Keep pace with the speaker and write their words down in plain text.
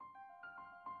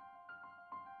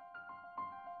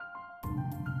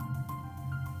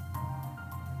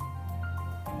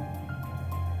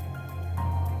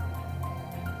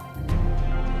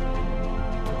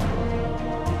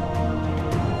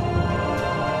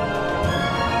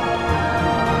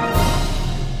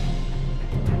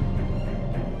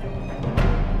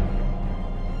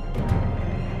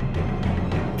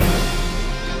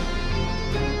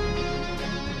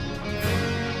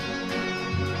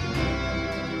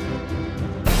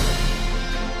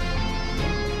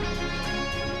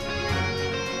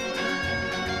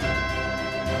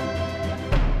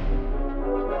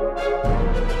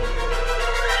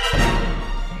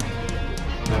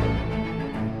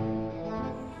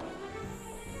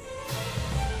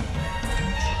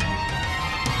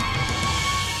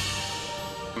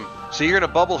So you're going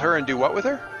to bubble her and do what with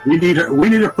her? We need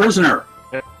a prisoner.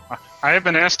 I have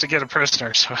been asked to get a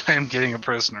prisoner, so I am getting a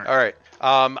prisoner. All right.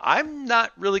 I'm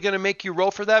not really going to make you roll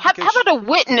for that. How about a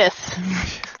witness?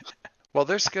 Well,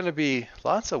 there's going to be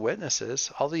lots of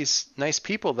witnesses. All these nice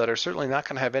people that are certainly not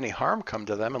going to have any harm come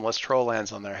to them unless Troll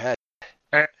lands on their head.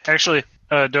 Actually,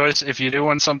 Doyce, if you do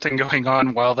want something going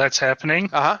on while that's happening,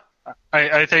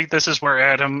 I think this is where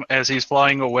Adam, as he's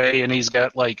flying away and he's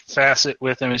got like Facet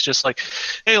with him, is just like,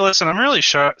 hey, listen, I'm really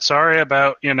sorry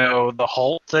about the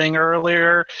Halt thing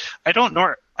earlier. I don't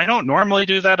normally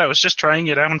do that. I was just trying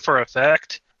it out for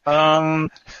effect. You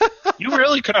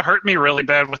really could have hurt me really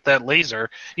bad with that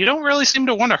laser. You don't really seem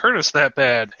to want to hurt us that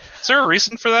bad. Is there a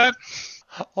reason for that?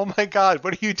 Oh my God,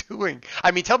 what are you doing?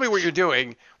 I mean, tell me what you're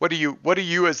doing. What are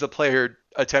you as the player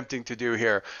attempting to do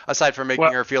here, aside from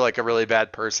making her feel like a really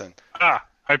bad person?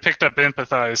 I picked up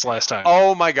Empathize last time.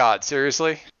 Oh my God,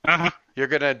 seriously? Uh-huh. You're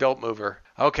going to adult move her.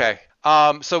 Okay.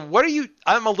 So what are you,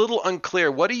 I'm a little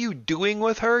unclear. What are you doing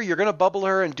with her? You're going to bubble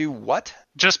her and do what?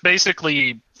 Just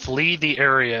basically flee the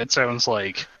area, it sounds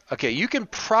like. Okay, you can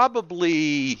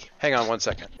probably, hang on 1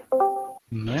 second.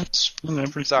 That's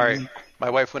everything. Sorry.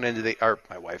 My daughter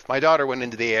went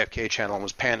into the AFK channel and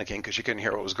was panicking because she couldn't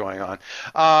hear what was going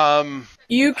on.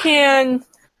 You can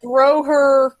throw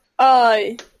her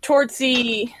towards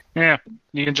the... Yeah,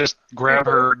 you can just grab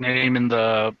her name in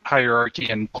the hierarchy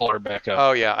and pull her back up.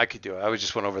 Oh, yeah, I could do it. I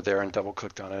just went over there and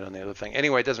double-clicked on it on the other thing.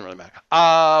 Anyway, it doesn't really matter.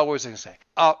 What was I going to say?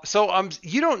 So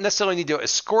you don't necessarily need to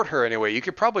escort her anyway. You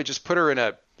could probably just put her in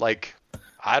a, like,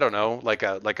 I don't know, like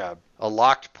a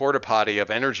locked porta potty of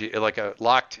energy, like a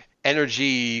locked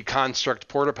energy construct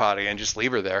porta potty, and just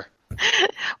leave her there.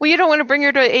 Well, you don't want to bring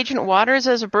her to Agent Waters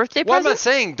as a birthday present? Well, I'm not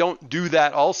saying don't do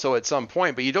that also at some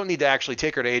point, but you don't need to actually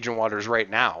take her to Agent Waters right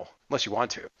now, unless you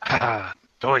want to.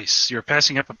 Doyce, you're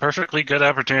passing up a perfectly good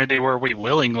opportunity where we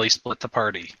willingly split the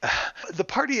party. The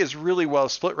party is really well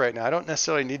split right now. I don't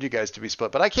necessarily need you guys to be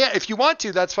split, but I can't. If you want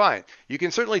to, that's fine. You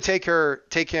can certainly take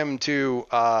him to,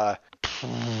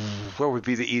 where would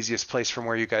be the easiest place from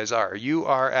where you guys are? You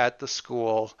are at the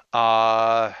school.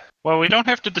 Well, we don't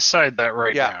have to decide that now.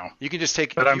 Yeah, you can just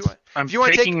take. But if you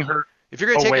want to take her. If you're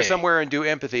going to take her away somewhere and do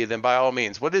empathy, then by all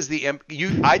means. What is the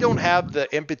I don't have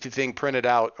the empathy thing printed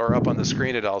out or up on the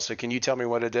screen at all. So can you tell me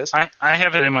what it is? I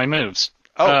have it in my moves.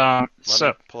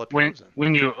 So pull up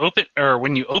when you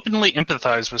openly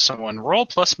empathize with someone, roll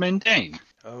plus mundane.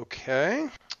 Okay.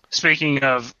 Speaking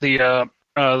of the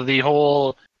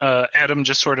whole Adam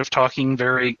just sort of talking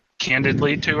very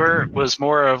candidly to her was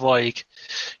more of like,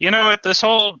 this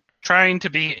whole trying to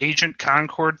be Agent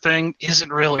Concord thing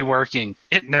isn't really working.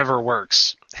 It never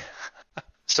works.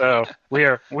 So we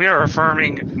are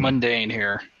affirming mundane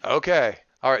here. Okay.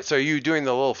 All right. So are you doing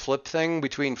the little flip thing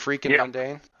between freak and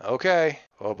mundane? Okay.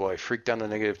 Oh boy, freak down to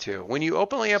 -2. When you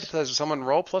openly empathize with someone,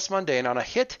 roll plus mundane. On a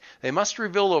hit, they must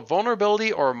reveal a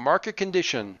vulnerability or mark a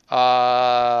condition.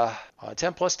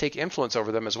 10 plus, take influence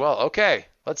over them as well. Okay.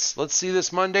 Let's see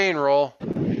this mundane roll.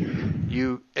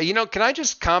 Can I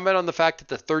just comment on the fact that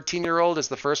the 13-year-old is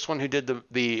the first one who did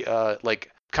the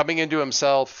coming into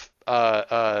himself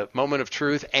moment of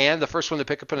truth, and the first one to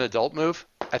pick up an adult move?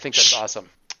 I think that's awesome.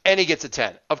 And he gets a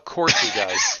 10. Of course he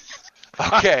does.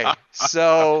 Okay,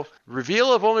 so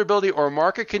reveal a vulnerability or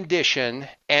mark a condition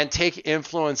and take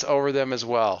influence over them as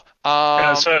well.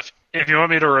 So if you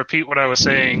want me to repeat what I was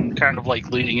saying, kind of like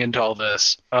leading into all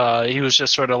this, he was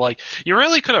just sort of like, you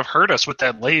really could have hurt us with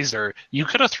that laser. You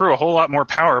could have threw a whole lot more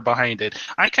power behind it.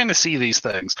 I kind of see these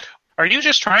things. Are you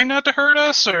just trying not to hurt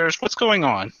us, or what's going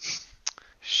on?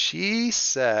 She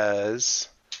says,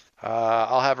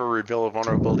 I'll have her reveal a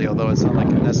vulnerability, although it's not like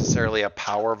necessarily a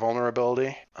power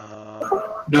vulnerability.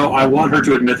 No, I want her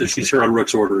to admit that she's here on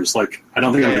Rook's orders. Like, I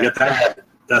don't think I'm going to get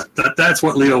that. That's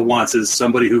what Leo wants, is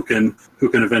somebody who can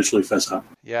eventually fess up.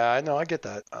 Yeah, I know, I get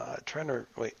that. Trying to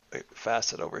wait,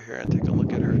 Facet over here and take a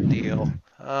look at her deal.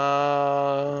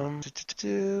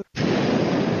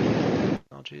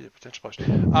 technology, the potential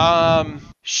blush.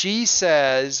 She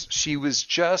says she was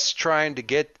just trying to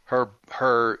get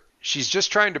she's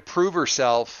just trying to prove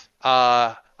herself.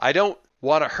 I don't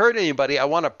want to hurt anybody. I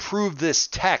want to prove this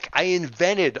tech. I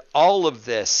invented all of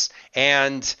this,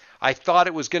 and I thought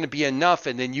it was going to be enough,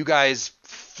 and then you guys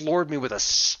floored me with a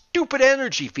stupid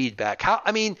energy feedback.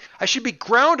 I should be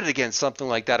grounded against something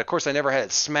like that. Of course, I never had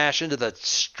it smash into the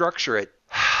structure.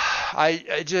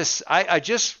 This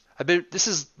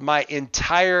is my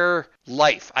entire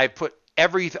life. I put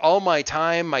all my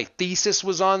time, my thesis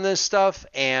was on this stuff,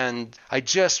 and I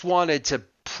just wanted to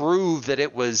prove that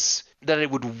it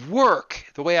would work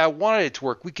the way I wanted it to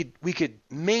work. We could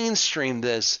mainstream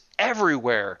this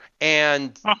everywhere,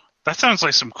 and that sounds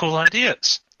like some cool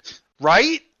ideas,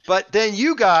 right? But then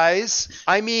you guys,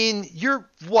 you're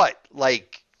what,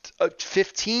 like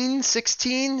 15,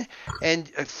 16,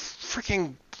 and a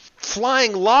freaking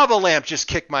flying lava lamp just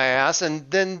kicked my ass,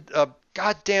 and then a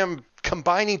goddamn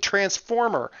combining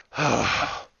transformer.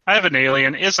 I have an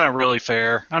alien. It's not really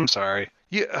fair. I'm sorry.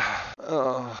 Yeah.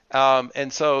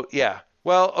 And so, yeah.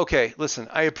 Well, okay. Listen,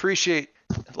 I appreciate,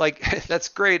 that's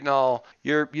great and all.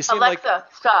 You seem Alexa,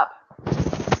 stop.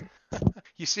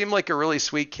 You seem like a really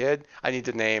sweet kid. I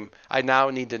now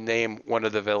need to name one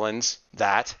of the villains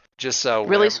that, just so.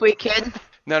 Really sweet kid?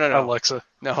 No. Alexa.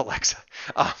 No, Alexa.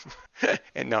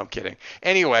 And no, I'm kidding.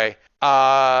 Anyway,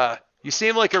 you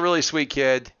seem like a really sweet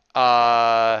kid.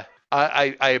 I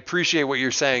appreciate what you're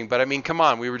saying, but come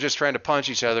on, we were just trying to punch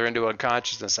each other into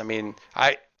unconsciousness. You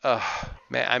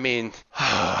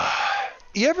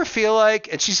ever feel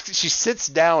like, and she sits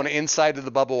down inside of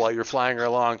the bubble while you're flying her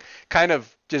along, kind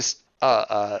of just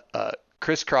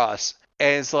crisscross,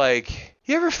 and it's like,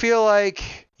 you ever feel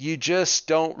like you just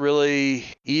don't really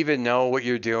even know what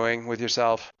you're doing with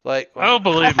yourself? Oh,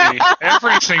 believe me,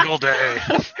 every single day.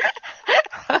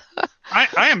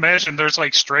 I imagine there's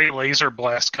stray laser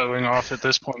blasts going off at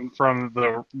this point from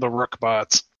the Rook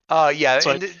bots. Yeah,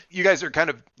 and you guys are kind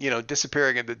of,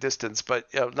 disappearing in the distance, but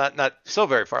not so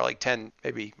very far, like 10,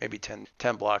 maybe 10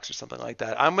 blocks or something like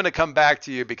that. I'm going to come back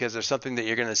to you because there's something that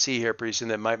you're going to see here pretty soon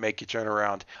that might make you turn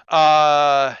around.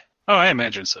 I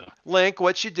imagine so. Link,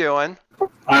 what you doing?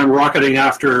 I'm rocketing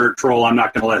after Troll. I'm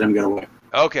not going to let him get away.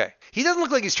 Okay. He doesn't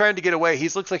look like he's trying to get away. He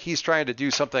looks like he's trying to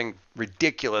do something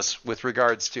ridiculous with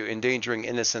regards to endangering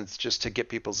innocents just to get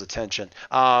people's attention.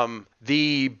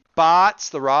 The bots,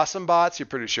 the Rossum bots,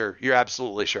 you're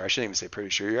absolutely sure. I shouldn't even say pretty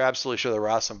sure. You're absolutely sure the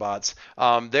Rossum bots.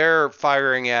 They're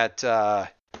firing at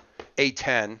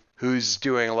A10, who's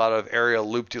doing a lot of aerial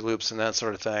loop-de-loops and that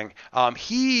sort of thing.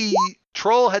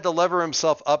 Troll had to lever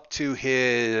himself up to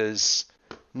his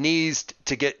knees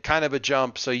to get kind of a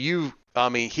jump. So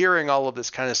hearing all of this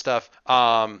kind of stuff,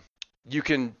 you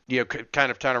can,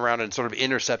 kind of turn around and sort of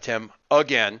intercept him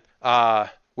again,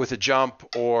 with a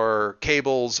jump or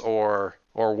cables or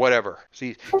whatever.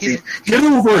 See, get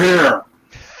over here.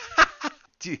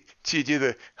 do you do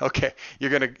the, okay,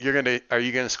 are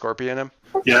you gonna scorpion him?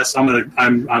 Yes,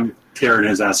 I'm tearing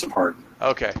his ass apart.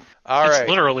 Okay. All right. That's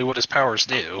literally what his powers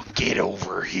do. Get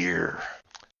over here.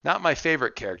 Not my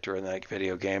favorite character in that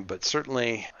video game, but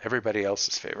certainly everybody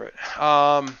else's favorite.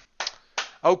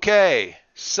 Okay,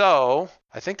 so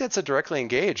I think that's a directly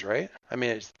engage, right?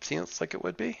 It seems like it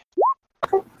would be.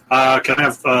 Can I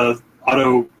have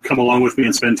Otto come along with me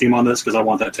and spend team on this? Because I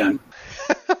want that 10.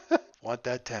 Want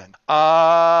that 10.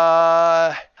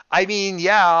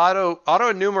 Yeah, Otto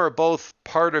and Numa are both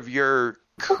part of your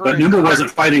current... But Numa wasn't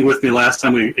fighting with me last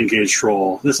time we engaged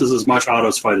Troll. This is as much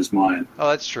Otto's fight as mine. Oh,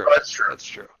 that's true. That's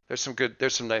true.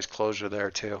 There's some nice closure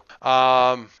there too.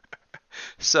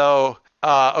 So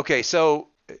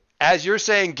as you're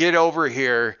saying, get over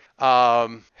here,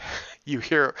 you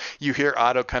hear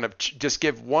Otto kind of just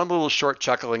give one little short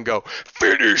chuckle and go,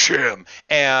 finish him.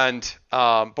 And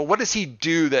but what does he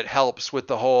do that helps with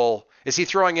the whole? Is he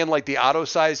throwing in the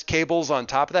Otto-sized cables on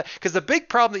top of that? Because the big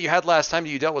problem that you had last time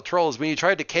that you dealt with Troll is when you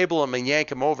tried to cable him and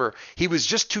yank him over, he was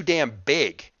just too damn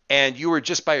big. And you were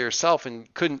just by yourself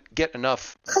and couldn't get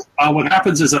enough. What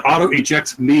happens is that Otto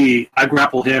ejects me, I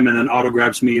grapple him, and then Otto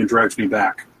grabs me and drags me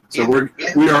back. So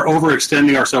we are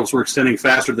overextending ourselves. We're extending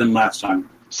faster than last time.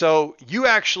 So you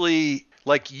actually,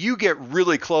 you get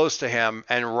really close to him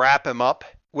and wrap him up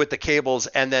with the cables,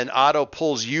 and then Otto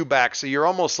pulls you back. So you're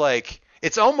almost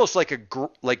it's almost like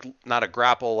not a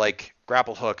grapple,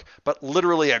 grapple hook, but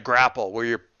literally a grapple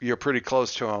where you're pretty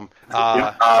close to him.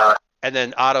 And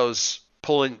then Otto's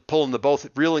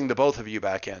reeling the both of you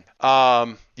back in.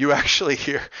 You actually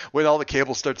hear, when all the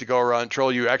cables start to go around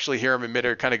Troll, you actually hear him in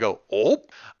midair kind of go, oh.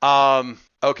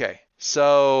 Okay,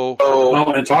 so...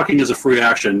 and talking is a free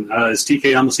action. Is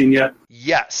TK on the scene yet?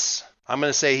 Yes. I'm going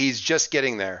to say he's just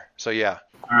getting there. So yeah.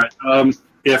 All right.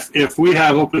 If we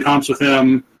have open comms with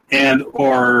him and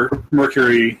or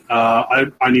Mercury, I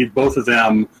need both of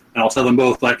them, and I'll tell them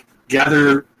both, like,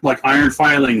 gather like iron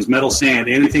filings, metal sand,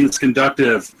 anything that's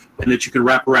conductive, and that you can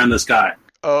wrap around this guy.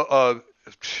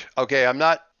 Okay, I'm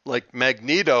not like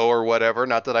Magneto or whatever.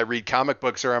 Not that I read comic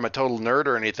books or I'm a total nerd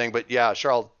or anything, but yeah,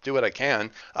 sure, I'll do what I can.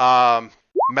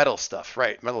 Metal stuff,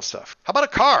 right? Metal stuff. How about a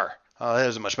car? Oh, there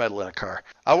isn't much metal in a car.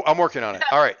 I'm working on it.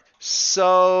 All right.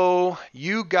 So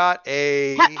you got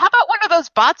a. How about one of those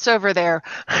bots over there?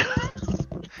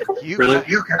 Really?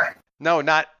 No,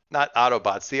 not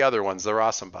Autobots. The other ones. They're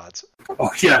awesome bots. Oh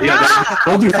yeah.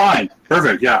 They'll do fine.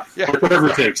 Perfect. Yeah. Whatever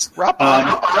it takes.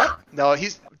 No,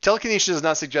 telekinesis is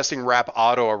not suggesting wrap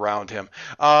Otto around him.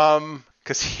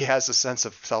 Because he has a sense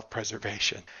of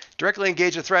self-preservation. Directly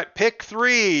engage a threat. Pick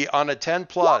 3 on a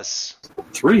 10+.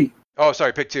 3? Oh,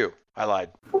 sorry. Pick 2. I lied.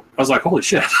 I was like, holy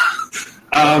shit.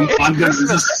 I'm going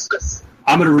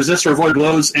to resist or avoid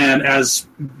blows, and as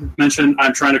mentioned,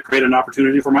 I'm trying to create an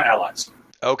opportunity for my allies.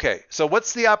 Okay. So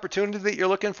what's the opportunity that you're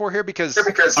looking for here? Because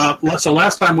so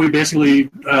last time we basically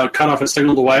cut off his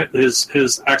signal to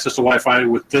his access to Wi-Fi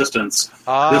with distance. This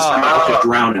time I have to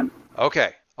drown him.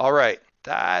 Okay. All right.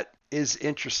 That is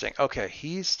interesting. Okay.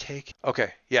 He's taking...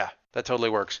 Okay. Yeah. That totally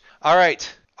works. All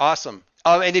right. Awesome.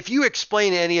 And if you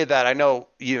explain any of that, I know,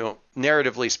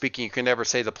 narratively speaking, you can never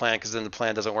say the plan because then the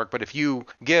plan doesn't work. But if you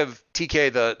give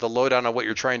TK the lowdown on what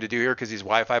you're trying to do here, because he's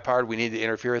Wi-Fi powered, we need to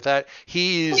interfere with that.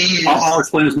 I'll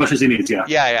explain as much as he needs, yeah.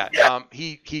 Yeah.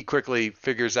 He quickly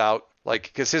figures out,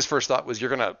 because his first thought was,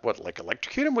 you're going to,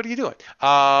 electrocute him? What are you doing?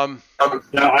 Now,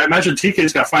 I imagine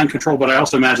TK's got fine control, but I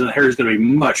also imagine that Harry's going to be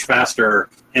much faster.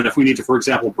 And if we need to, for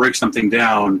example, break something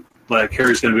down,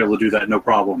 Harry's going to be able to do that no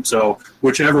problem. So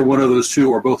whichever one of those two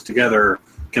or both together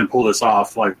can pull this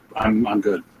off, I'm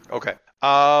good. Okay.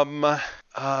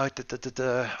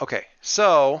 Okay.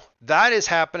 So that is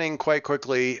happening quite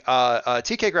quickly.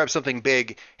 TK grabs something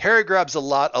big. Harry grabs a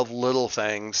lot of little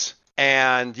things.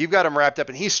 And you've got him wrapped up,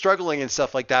 and he's struggling and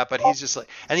stuff like that. But he's just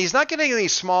and he's not getting any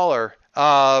smaller.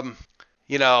 You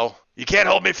can't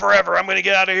hold me forever. I'm going to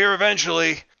get out of here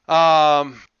eventually.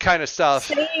 Kind of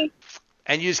stuff.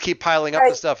 And you just keep piling up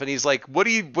the stuff, and he's like, "What are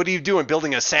you doing?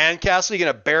 Building a sandcastle?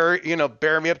 You're gonna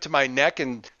bury me up to my neck?"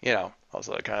 And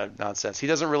also that kind of nonsense. He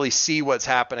doesn't really see what's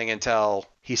happening until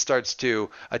he starts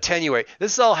to attenuate.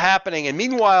 This is all happening, and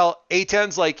meanwhile,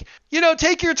 A10's like,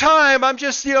 take your time. I'm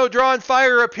just drawing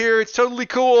fire up here. It's totally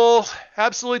cool.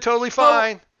 Absolutely, totally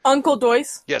fine. Uncle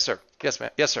Doyce. Yes, sir. Yes, ma'am.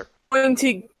 Yes, sir. I'm going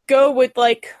to go with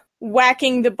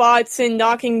whacking the bots and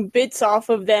knocking bits off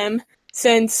of them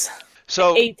since.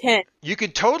 So A10.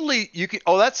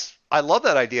 I love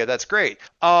that idea. That's great.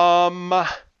 Roll.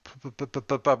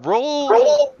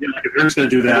 Yeah, if you're just going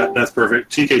to do that, that's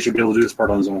perfect. TK should be able to do this part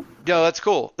on his own. Yeah, that's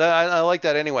cool. I like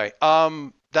that anyway.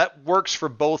 That works for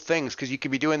both things because you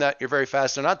could be doing that. You're very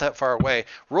fast and not that far away.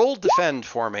 Roll defend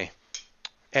for me.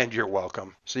 And you're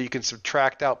welcome. So you can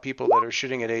subtract out people that are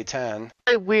shooting at A10.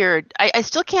 Weird. I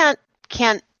still can't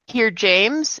hear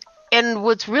James. And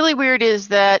what's really weird is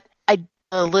that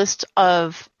a list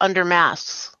of under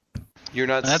masks.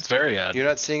 That's very odd. You're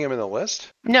not seeing him in the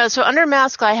list? No, so under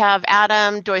mask I have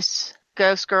Adam, Doyce,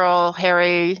 Ghost Girl,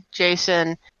 Harry,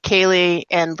 Jason, Kaylee,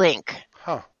 and Link.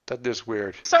 Huh, that is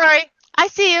weird. Sorry, I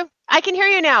see you. I can hear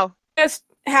you now. Just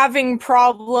having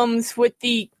problems with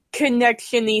the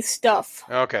connection-y stuff.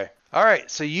 Okay. All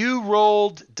right, so you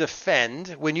rolled defend.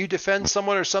 When you defend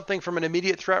someone or something from an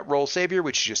immediate threat, roll savior,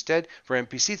 which you just did. For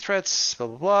NPC threats, blah,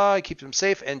 blah, blah. Keep them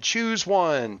safe, and choose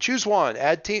one. Choose one.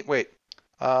 Add team. Wait.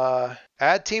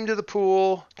 Add team to the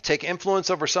pool. Take influence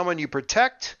over someone you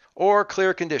protect, or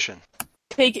clear condition.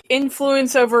 Take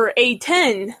influence over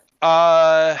A10.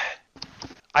 I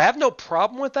have no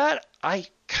problem with that. I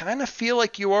kind of feel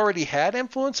like you already had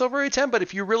influence over A10, but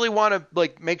if you really want to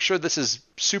make sure this is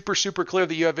super, super clear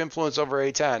that you have influence over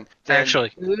A10, then...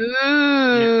 Actually,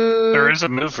 there is a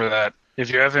move for that. If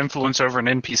you have influence over an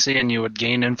NPC and you would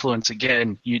gain influence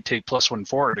again, you'd take +1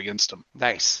 forward against them.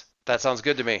 Nice. That sounds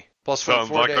good to me. +1 sounds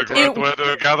forward like a great way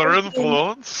to gather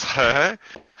influence.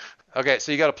 Okay,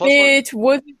 so you got a +1. It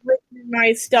wasn't written in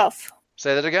my stuff.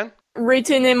 Say that again?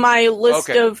 Written in my list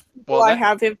of people I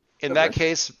have influence in that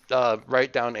case,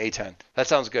 write down A10. That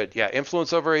sounds good. Yeah,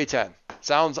 influence over A10.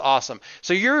 Sounds awesome.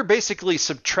 So you're basically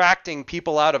subtracting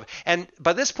people out of, and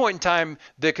by this point in time,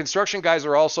 the construction guys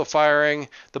are also firing.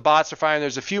 The bots are firing.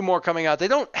 There's a few more coming out. They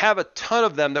don't have a ton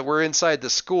of them that were inside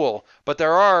the school, but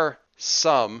there are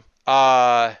some.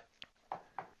 And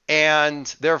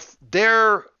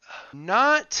they're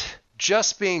not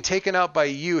just being taken out by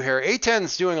you here.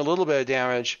 A10's doing a little bit of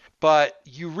damage, but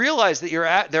you realize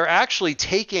that they're actually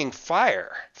taking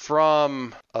fire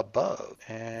from above.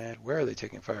 And where are they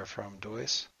taking fire from,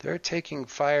 Doyce? They're taking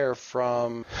fire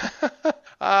from.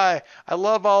 I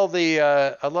love all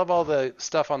the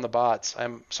stuff on the bots.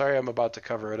 I'm sorry, I'm about to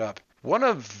cover it up. One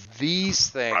of these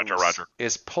things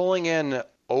is pulling in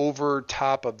over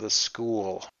top of the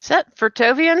school. Is that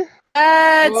Vertovian?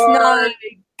 That's not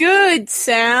a good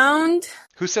sound.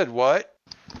 Who said what?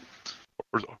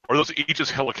 Or those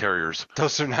Aegis helicarriers?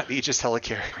 Those are not Aegis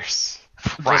helicarriers.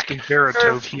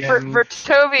 Vertovian.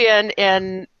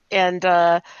 Vertovian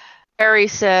and Harry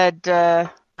said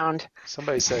sound.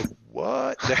 Somebody said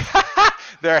what?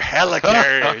 They're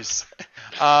helicarriers.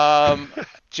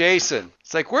 Jason,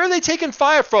 it's like, where are they taking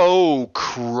fire from? Oh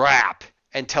crap!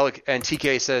 And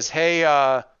TK says,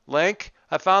 hey, Link,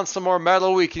 I found some more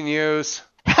metal we can use.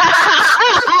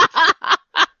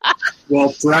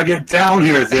 Well, drag it down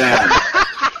here then.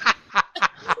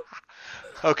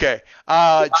 Okay,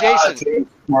 Jason.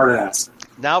 Smart ass.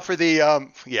 Now for the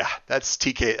that's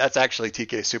TK. That's actually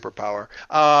TK superpower.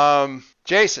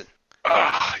 Jason.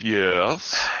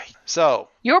 Yes. So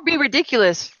You'll be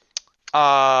ridiculous.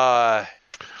 For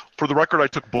the record, I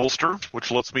took bolster,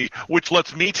 which lets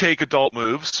me take adult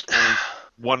moves.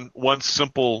 One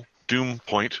simple doom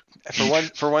point.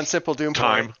 For one simple doom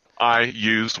time, point. I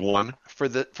used one. For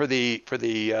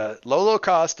the low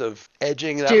cost of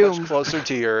edging that Doom. much closer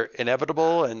to your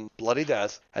inevitable and bloody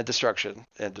death and destruction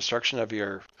of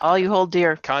your All you hold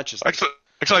dear. Actually, consciousness.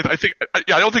 I think I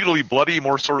don't think it'll be bloody.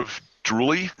 More sort of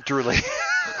drooly.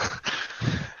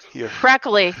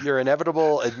 Crackly. Your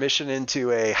inevitable admission into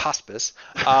a hospice.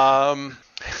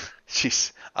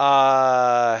 Jeez.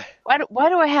 Why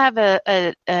do I have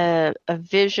a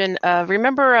vision of,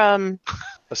 remember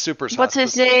a super what's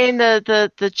hospice. his name,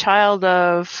 the child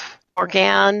of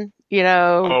Organ,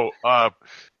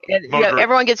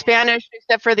 everyone gets banished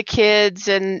except for the kids,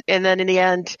 and then in the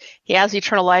end he has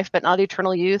eternal life but not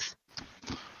eternal youth.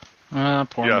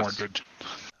 Poor Yes. Mordred.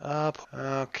 Up.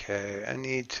 Okay, I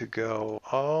need to go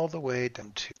all the way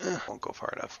down to. Won't go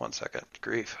far enough. 1 second.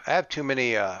 Grief. I have too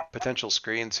many potential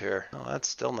screens here. No, that's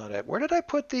still not it. Where did I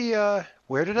put the?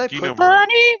 Where did I put?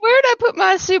 Honey, where did I put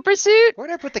my super suit? Where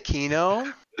did I put the Kino?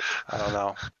 I don't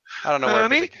know. Where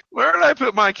Honey, where did I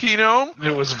put my Kino?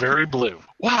 It was very blue.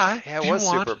 Why? Yeah, it do you was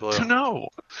want super blue. to know?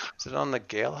 Is it on the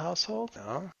Gale household?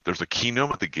 No. There's a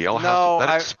Kino at the Gale No, house. That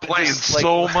I explains just, like,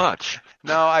 so much.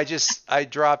 No, I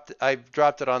dropped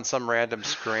it on some random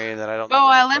screen that I don't know. Oh,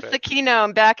 where I put left it. the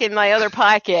Kino back in my other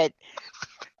pocket.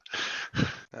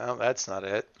 No, that's not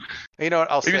it. You know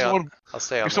what? I'll stay on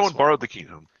If someone this borrowed the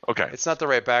Kino. Okay. It's not the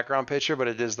right background picture, but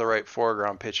it is the right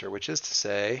foreground picture, which is to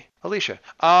say, Alicia.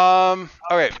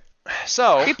 Okay,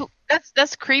 so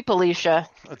That's creep, Alicia.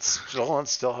 that's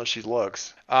still how she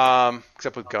looks,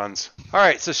 except with guns. All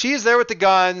right, so she's there with the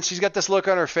gun. She's got this look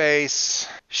on her face.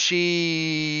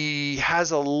 She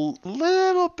has a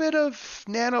little bit of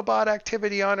nanobot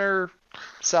activity on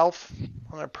herself,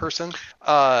 on her person.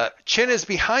 Chin is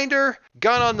behind her,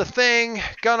 gun on the thing,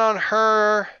 gun on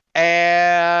her,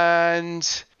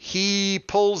 and he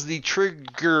pulls the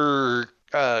trigger,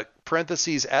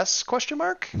 parentheses S, question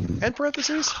mark, end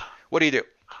parentheses. What do you do?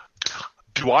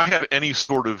 Do I have any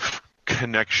sort of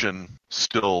connection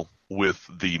still with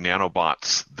the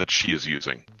nanobots that she is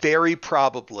using? Very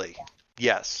probably,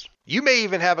 yes. You may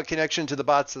even have a connection to the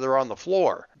bots that are on the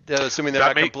floor, assuming they're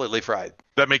not completely fried.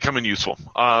 That may come in useful.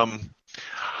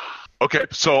 Okay,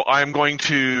 so I'm going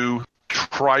to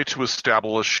try to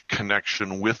establish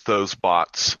connection with those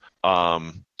bots.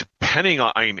 Depending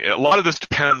on, a lot of this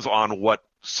depends on what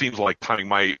seems like timing.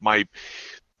 My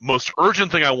most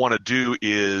urgent thing I want to do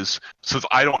is, since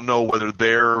I don't know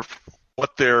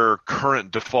what their current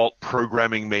default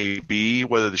programming may be,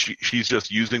 whether she's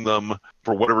just using them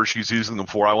for whatever she's using them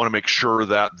for, I want to make sure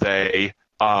that they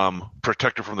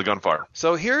protect her from the gunfire.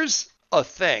 So here's a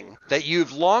thing that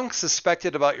you've long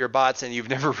suspected about your bots, and you've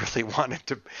never really wanted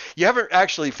to. You haven't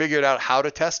actually figured out how to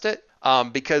test it.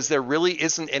 Because there really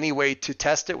isn't any way to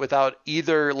test it without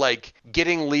either like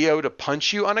getting Leo to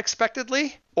punch you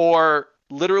unexpectedly or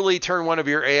literally turn one of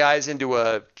your AIs into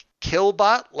a kill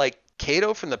bot like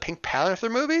Kato from the Pink Panther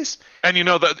movies. And you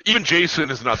know that even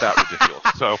Jason is not that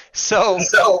ridiculous.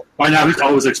 So by now he's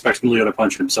always expecting Leo to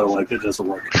punch him, so like it doesn't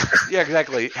work. Yeah,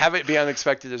 exactly. Have it be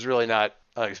unexpected is really not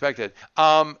unexpected.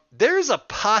 There's a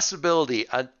possibility,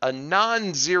 a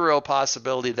non-zero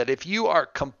possibility, that if you are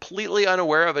completely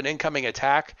unaware of an incoming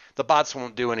attack, the bots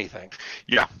won't do anything.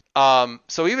 Yeah.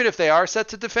 So even if they are set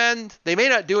to defend, they may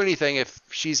not do anything if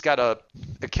she's got a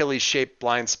Achilles-shaped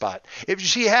blind spot. If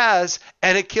she has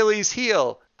an Achilles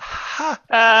heel,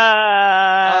 it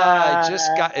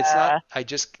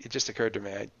just occurred to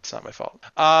me. It's not my fault.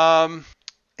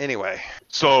 Anyway.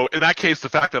 So in that case, the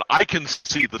fact that I can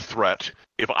see the threat,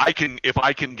 if I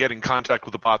can get in contact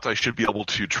with the bots, I should be able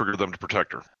to trigger them to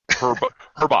protect her.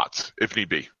 Her bots, if need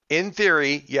be. In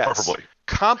theory, yes. Preferably.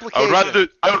 Complication.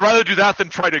 I would rather do that than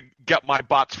try to get my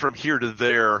bots from here to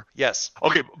there. Yes.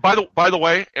 Okay. By the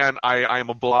way, and I am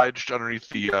obliged underneath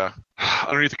the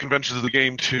conventions of the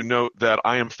game to note that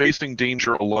I am facing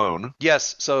danger alone.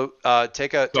 Yes. So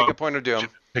take a point of doom.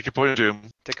 Take a point of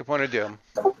doom. Take a point of doom.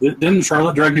 Didn't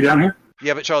Charlotte drag you down here?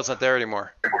 Yeah, but Charlotte's not there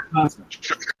anymore.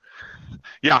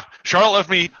 Yeah, Charlotte left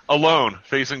me alone,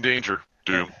 facing danger.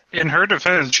 Doom. In her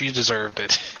defense, she deserved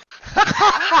it.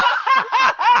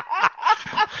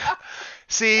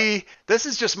 See, this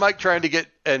is just Mike trying to get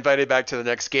invited back to the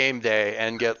next game day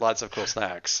and get lots of cool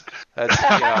snacks. That's,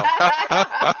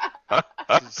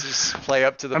 just play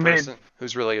up to the person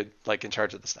who's really like in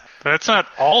charge of the snack. That's not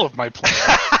all of my plan.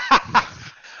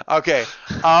 Okay.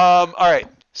 All right.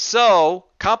 So,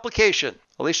 complication.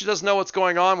 Alicia doesn't know what's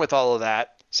going on with all of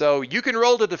that. So you can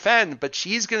roll to defend, but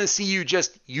she's going to see you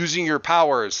just using your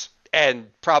powers and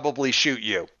probably shoot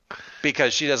you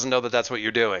because she doesn't know that that's what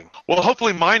you're doing. Well,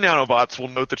 hopefully my nanobots will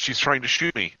note that she's trying to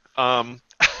shoot me.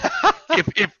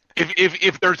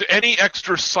 If there's any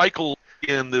extra cycle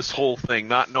in this whole thing,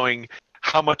 not knowing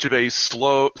how much of a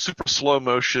super slow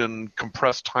motion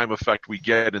compressed time effect we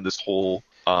get in this whole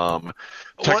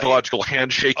technological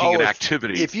handshaking and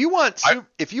activity. If you want, I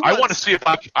want to see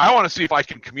if I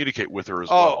can communicate with her as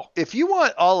well. If you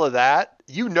want all of that,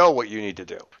 you know what you need to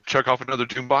do. Check off another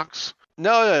doom box.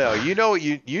 No. You know what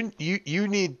you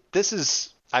need. This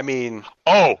is. I mean.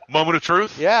 Oh, moment of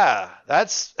truth. Yeah,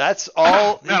 that's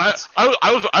all. Man,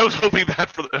 I was hoping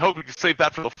to save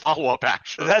that for the follow-up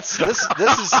action.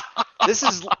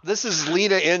 This is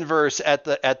Lena Inverse at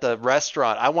the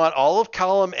restaurant. I want all of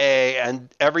column A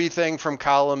and everything from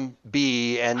column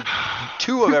B and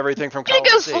 2 of everything from column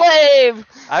C. Slave.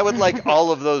 I would like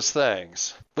all of those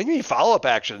things. When you mean follow-up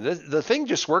action, the thing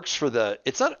just works for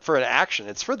it's not for an action,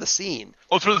 it's for the scene.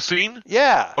 Oh, it's for the scene?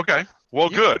 Yeah. Okay. Well,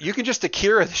 good. You can just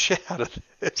Akira the shit out of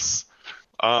this.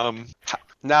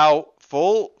 Now,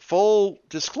 full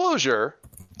disclosure,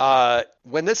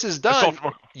 when this is done,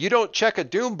 you don't check a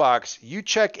Doom box, you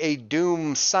check a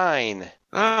Doom sign.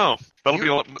 Oh,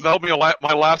 that'll be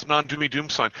my last non-Doomy Doom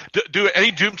sign. Do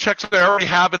any Doom checks that I already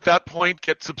have at that point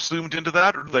get subsumed into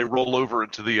that, or do they roll over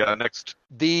into the next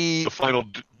the final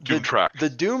Doom track? The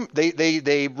Doom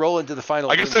they roll into the final.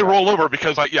 I guess they roll over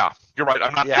because you're right.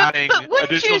 I'm not adding but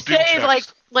additional Doom checks. Wouldn't you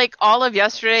say like all of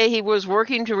yesterday he was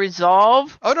working to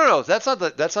resolve? Oh no, that's not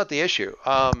the issue.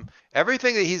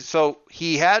 Everything that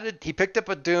he picked up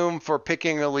a Doom for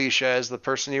picking Alicia as the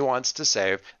person he wants to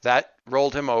save. That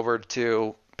rolled him over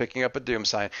to picking up a Doom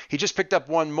sign. He just picked up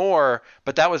one more,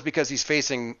 but that was because he's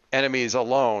facing enemies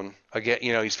alone. Again,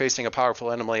 he's facing a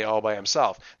powerful enemy all by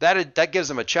himself. That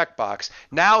gives him a checkbox.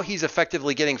 Now he's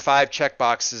effectively getting 5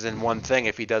 checkboxes in one thing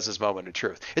if he does his moment of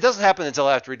truth. It doesn't happen until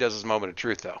after he does his moment of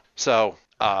truth, though. So.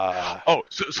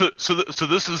 So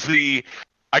this is the.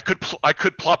 I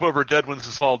could plop over dead when this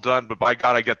is all done, but by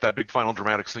God, I get that big final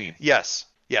dramatic scene. Yes.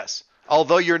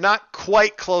 Although you're not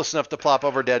quite close enough to plop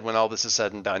over dead when all this is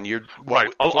said and done. You're right.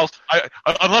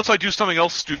 Unless I do something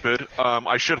else stupid,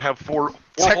 I should have 4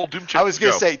 whole Doom checks. I was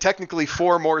going to say technically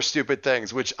 4 more stupid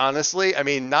things, which honestly, I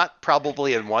mean, not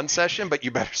probably in one session, but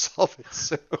you better solve it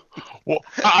soon. Well,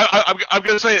 I'm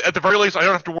going to say at the very least, I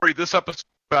don't have to worry this episode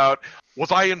about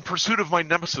was I in pursuit of my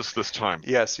nemesis this time.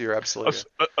 Yes, you're absolutely.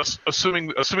 Assuming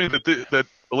that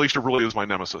Alicia really is my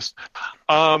nemesis.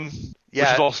 Which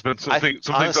has also been some things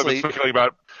I've been speculating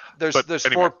about. There's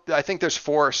anyway. 4. I think there's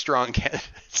 4 strong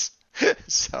candidates.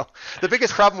 So the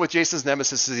biggest problem with Jason's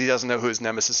nemesis is he doesn't know who his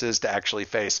nemesis is to actually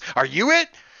face. Are you it?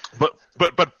 But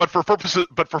for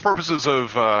purposes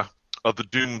of the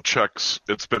Doom checks,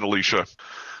 it's been Alicia.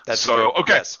 That's so true.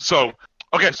 Okay.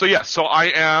 Yes. So I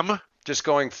am just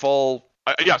going full.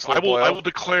 Yes, full I will. boil. I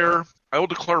will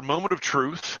declare moment of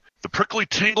truth. The prickly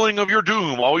tingling of your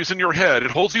doom, always in your head. It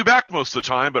holds you back most of the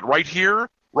time, but right here,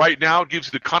 right now, it gives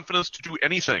you the confidence to do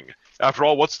anything. After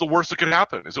all, what's the worst that could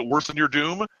happen? Is it worse than your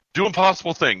doom? Do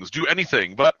impossible things. Do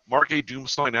anything, but mark a doom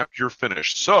sign after you're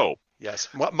finished. So, Yes.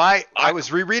 I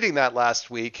was rereading that last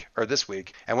week or this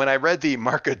week, and when I read the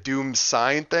Mark of Doom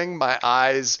sign thing, my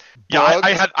eyes bugged.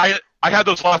 Yeah, I had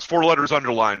those last 4 letters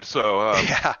underlined. So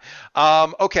yeah.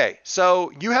 Okay.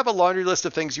 So you have a laundry list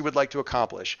of things you would like to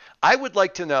accomplish. I would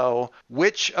like to know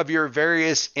which of your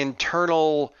various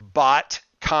internal bot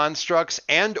constructs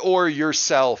and or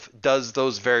yourself does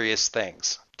those various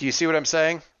things. Do you see what I'm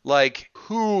saying? Like,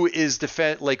 who is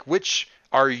which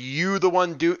are you the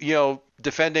one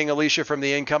defending Alicia from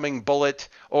the incoming bullet,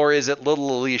 or is it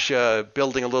little Alicia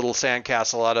building a little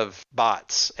sandcastle out of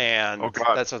bots? And oh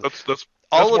god, that's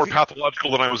more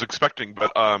pathological than I was expecting,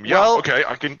 but okay,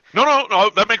 I can. No,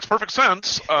 that makes perfect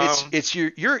sense. It's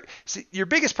your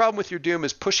biggest problem with your Doom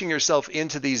is pushing yourself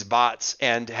into these bots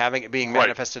and having it being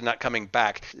manifested and not coming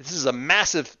back. This is a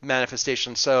massive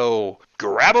manifestation, so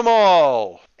grab them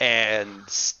all and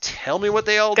tell me what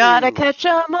they all Gotta do. Catch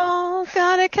them all.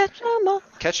 Gotta catch them all.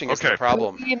 Catching is the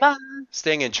problem.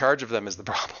 Staying in charge of them is the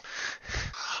problem.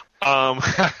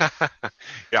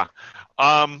 Yeah.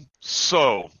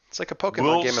 So. It's like a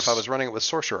Pokemon game if I was running it with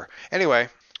Sorcerer. Anyway.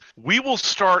 We will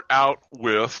start out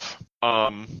with,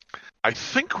 I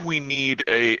think we need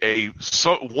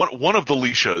one of the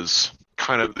Alicias,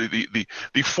 kind of the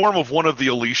form of one of the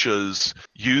Alicias,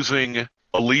 using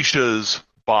Alicia's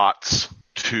bots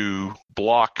to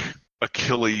block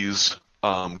Achilles'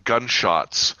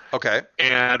 gunshots. Okay.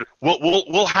 And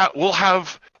we'll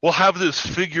have this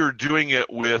figure doing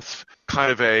it with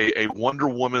kind of a Wonder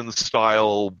Woman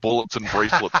style bullets and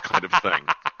bracelets kind of thing.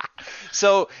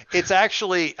 So it's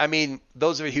actually, I mean,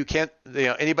 those of you who can't,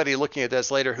 anybody looking at this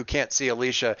later who can't see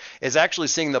Alicia is actually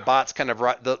seeing the bots kind of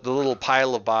the little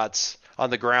pile of bots on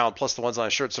the ground, plus the ones on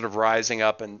his shirt sort of rising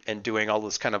up and doing all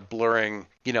this kind of blurring,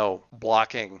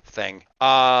 blocking thing.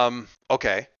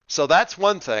 Okay. So that's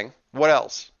one thing. What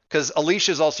else? Because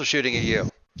Alicia's also shooting at you.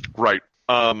 Right.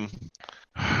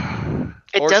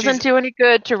 It doesn't do any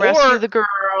good to rescue the girl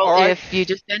if you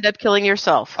just end up killing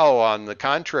yourself. Oh, on the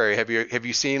contrary, have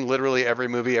you seen literally every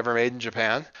movie ever made in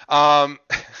Japan?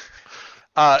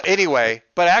 Anyway,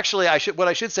 but actually, what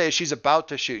I should say is she's about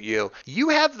to shoot you. You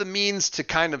have the means to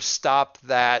kind of stop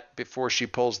that before she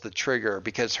pulls the trigger,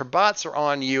 because her bots are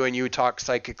on you and you talk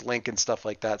psychic link and stuff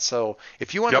like that. So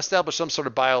if you want to establish some sort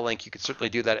of biolink, you can certainly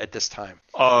do that at this time.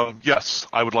 Yes,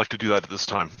 I would like to do that at this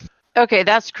time. Okay,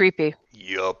 that's creepy.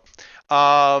 Yup.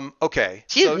 Okay.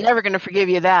 She's never going to forgive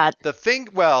you that. The thing,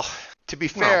 well, to be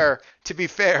fair,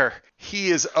 he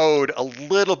is owed a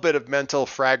little bit of mental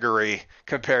fraggery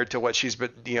compared to what she's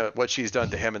been, what she's done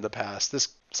to him in the past.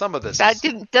 Some of this. That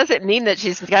doesn't mean that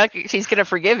she's going to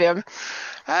forgive him.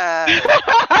 All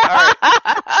right.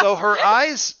 So her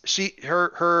eyes,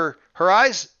 her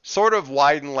eyes sort of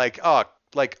widen like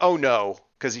oh no,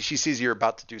 because she sees you're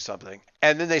about to do something.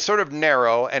 And then they sort of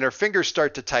narrow, and her fingers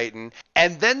start to tighten,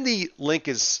 and then the link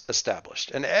is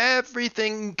established, and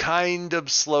everything kind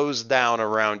of slows down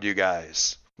around you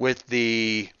guys. We're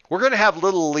going to have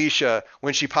little Alicia,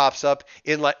 when she pops up,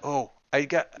 in like,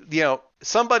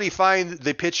 somebody find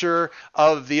the picture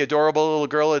of the adorable little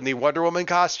girl in the Wonder Woman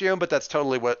costume, but that's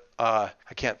totally what, I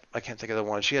can't think of the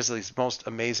one. She has these most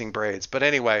amazing braids. But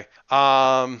anyway,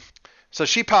 so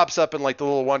she pops up and like the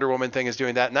little Wonder Woman thing is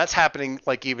doing that, and that's happening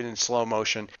like even in slow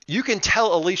motion. You can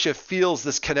tell Alicia feels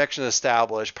this connection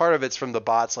established. Part of it's from the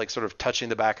bots like sort of touching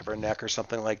the back of her neck or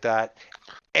something like that.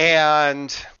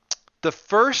 And the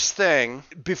first thing,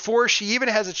 before she even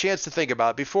has a chance to think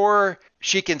about it, before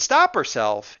she can stop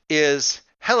herself, is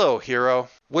 "Hello, hero,"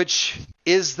 which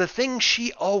is the thing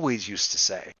she always used to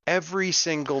say every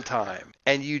single time,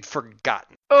 and you'd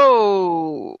forgotten.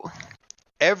 Oh.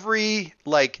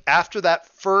 After that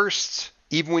first,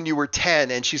 even when you were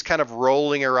 10 and she's kind of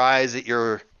rolling her eyes at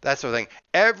that sort of thing,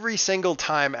 every single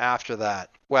time after that,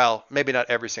 well, maybe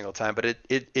not every single time, but it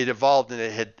evolved,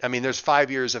 and there's 5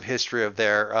 years of history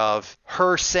of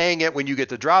her saying it when you get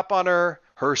the drop on her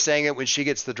saying it when she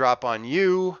gets the drop on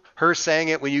you, her saying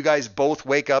it when you guys both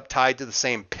wake up tied to the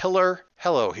same pillar.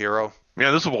 "Hello, hero."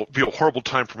 Man, this will be a horrible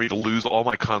time for me to lose all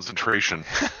my concentration.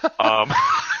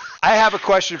 I have a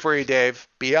question for you, Dave.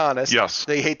 Be honest. Yes.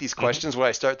 They hate these questions when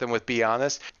I start them with "be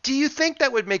honest." Do you think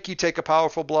that would make you take a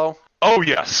powerful blow? Oh,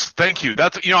 yes. Thank you.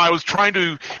 That's, I was trying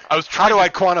to. How do I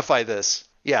quantify this?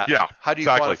 Yeah. Yeah. How do you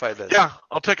quantify this? Yeah,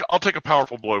 I'll take a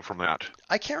powerful blow from that.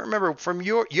 I can't remember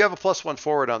you have a +1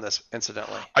 forward on this,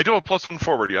 incidentally. I do have a +1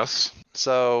 forward, yes.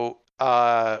 So,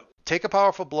 take a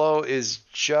powerful blow is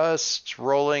just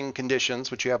rolling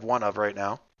conditions, which you have one of right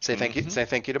now. Say thank you. Say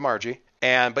thank you to Margie.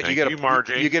 But you get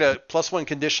a +1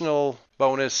 conditional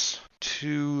bonus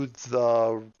to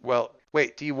the, well,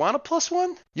 wait, do you want a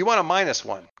 +1? You want a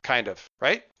 -1, kind of,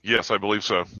 right? Yes, I believe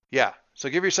so. Yeah. So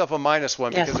give yourself a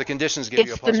 -1 because the conditions give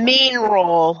you a +1. It's the mean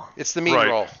roll. It's the mean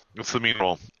roll. It's the mean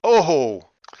roll.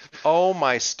 Oh,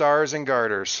 my stars and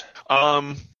garters.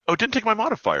 It didn't take my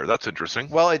modifier. That's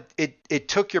interesting. Well, it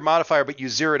took your modifier, but you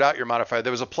zeroed out your modifier. There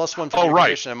was a +1 for your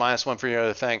condition and -1 for your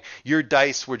other thing. Your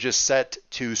dice were just set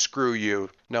to screw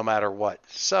you no matter what.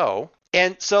 So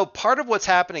part of what's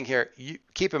happening here, you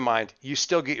keep in mind, you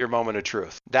still get your moment of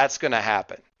truth. That's going to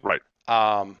happen. Right.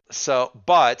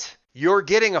 But you're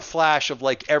getting a flash of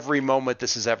like every moment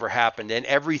this has ever happened and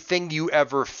everything you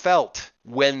ever felt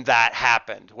when that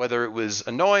happened, whether it was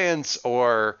annoyance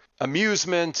or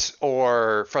amusement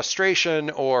or frustration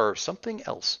or something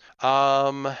else.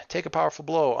 Take a powerful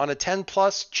blow. On a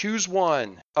 10+, choose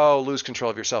one. Oh, lose control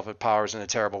of yourself with powers in a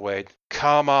terrible way.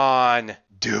 Come on,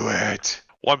 do it.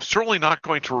 Well, I'm certainly not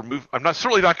going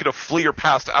to flee or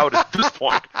pass out at this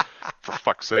point, for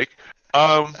fuck's sake.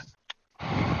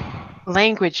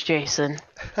 Language, Jason.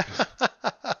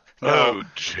 Oh,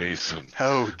 Jason.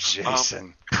 Oh,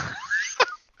 Jason.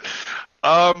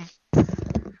 And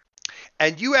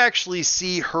you actually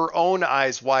see her own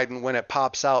eyes widen when it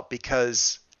pops out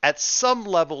because at some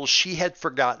level she had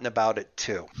forgotten about it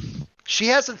too. She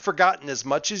hasn't forgotten as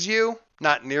much as you,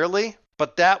 not nearly,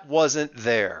 but that wasn't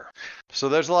there. So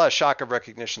there's a lot of shock of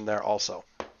recognition there also.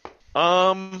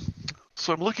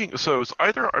 So I'm looking. So it's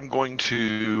either I'm going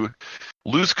to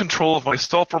lose control of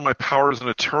myself or my powers in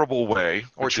a terrible way,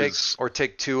 or take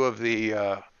 2 of the.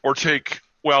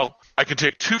 Well, I can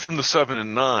take 2 from the 7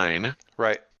 and 9.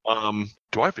 Right.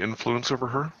 Do I have influence over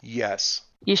her? Yes.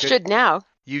 You should now.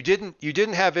 You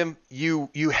didn't have him. You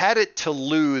had it to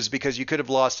lose because you could have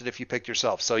lost it if you picked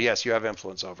yourself. So yes, you have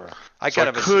influence over her. I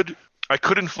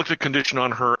could inflict a condition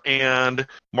on her and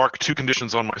mark 2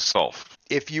 conditions on myself.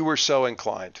 If you were so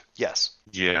inclined, yes.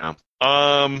 Yeah.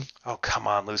 Oh, come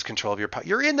on, lose control of your power.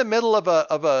 You're in the middle of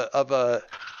a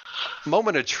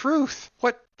moment of truth.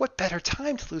 What better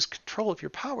time to lose control of your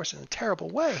powers in a terrible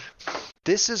way?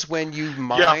 This is when you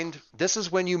mind. Yeah. This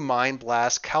is when you mind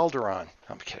blast Calderon.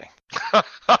 I'm kidding.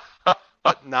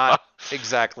 But not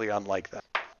exactly unlike that.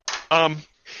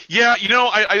 Yeah,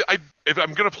 I if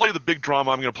I'm going to play the big drama,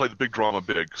 I'm going to play the big drama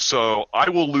big. So I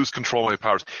will lose control of my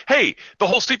powers. Hey, the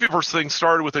whole Sephiroth thing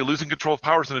started with a losing control of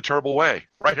powers in a terrible way,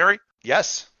 right, Harry?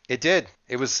 Yes, it did.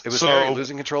 It was Harry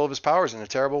losing control of his powers in a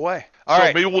terrible way. All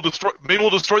right. Maybe we'll destroy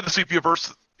the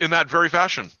Sephiroth in that very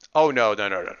fashion. Oh no.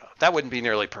 That wouldn't be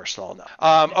nearly personal enough.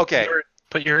 Okay.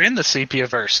 But you're in the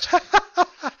Sephiroth.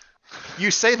 You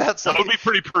say that would be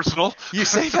pretty personal. You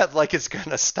say that like it's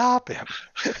going to stop him.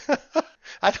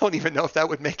 I don't even know if that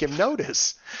would make him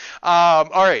notice. All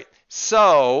right.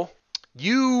 So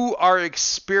you are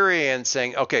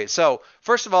experiencing. Okay. So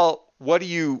first of all,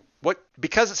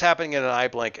 because it's happening in an eye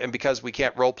blink and because we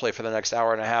can't role play for the next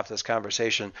hour and a half this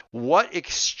conversation, what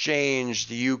exchange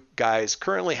do you guys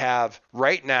currently have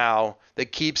right now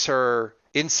that keeps her,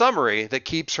 in summary, that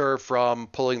keeps her from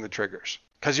pulling the triggers?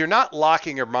 Because you're not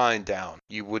locking her mind down.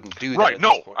 You wouldn't do that. Right.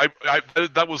 No,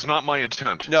 that was not my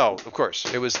intent. No, of course.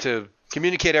 It was to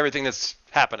communicate everything that's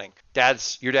happening.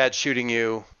 Your dad's shooting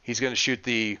you. He's going to shoot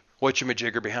the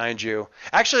whatchamajigger behind you.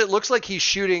 Actually, it looks like he's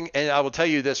shooting, and I will tell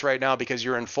you this right now because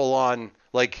you're in full-on,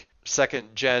 like,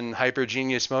 second-gen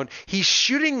hyper-genius mode. He's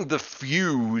shooting the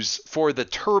fuse for the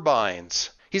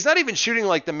turbines. He's not even shooting,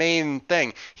 like, the main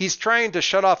thing. He's trying to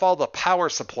shut off all the power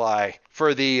supply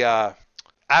for the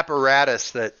apparatus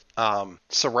that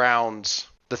surrounds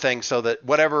the thing so that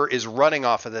whatever is running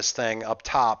off of this thing up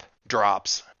top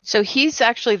drops. So he's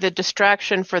actually the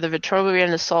distraction for the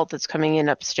Vitruvian assault that's coming in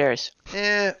upstairs.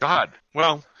 God.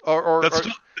 Well, it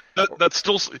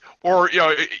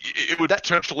would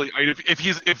potentially,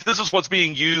 if this is what's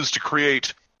being used to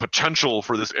create potential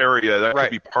for this area, that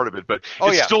could be part of it. But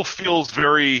it still feels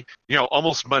very,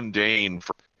 almost mundane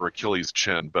for Achilles'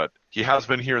 Chin. But he has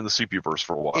been here in the Sephiverse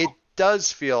for a while. It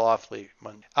does feel awfully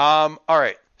mundane. All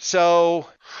right. So.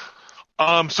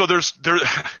 So there's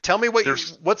Tell me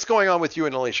what's going on with you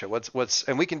and Alicia. What's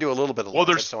and we can do a little bit of. Well,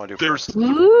 there's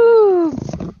Ooh.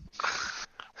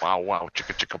 Wow,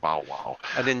 chicka chicka bow wow.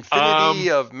 An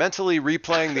infinity of mentally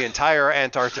replaying the entire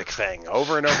Antarctic thing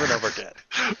over and over and over again.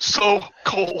 So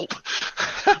cold.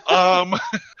 I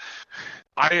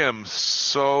am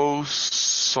so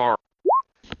sorry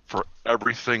for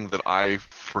everything that I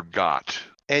forgot.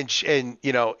 And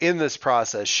in this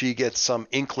process, she gets some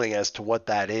inkling as to what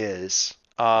that is,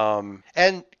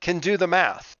 and can do the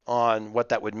math on what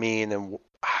that would mean and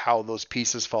how those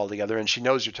pieces fall together, and she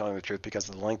knows you're telling the truth because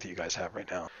of the link that you guys have right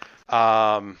now.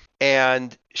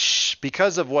 And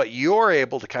because of what you're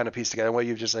able to kind of piece together, what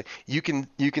you've just said, you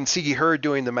can see her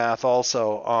doing the math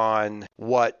also on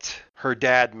what her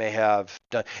dad may have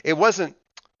done. It wasn't.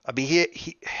 I mean,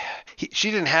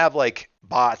 she didn't have like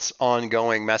bots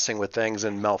ongoing messing with things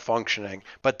and malfunctioning,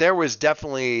 but there was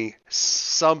definitely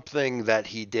something that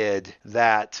he did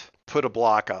that put a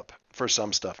block up for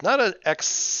some stuff. Not an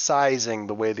excising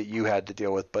the way that you had to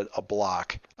deal with, but a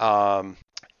block.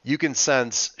 You can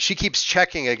sense she keeps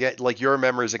checking again, like your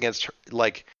memories against her,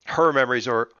 like her memories,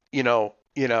 or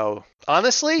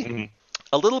honestly,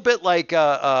 a little bit like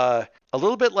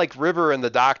River and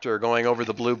the Doctor going over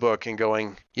the Blue Book and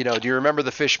going, do you remember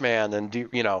the Fish Man, and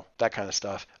that kind of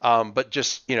stuff. But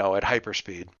just at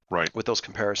hyperspeed, right? With those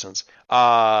comparisons.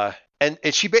 And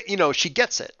she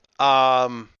gets it.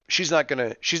 She's not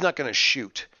gonna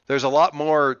shoot. There's a lot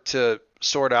more to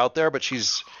sort out there, but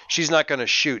she's not going to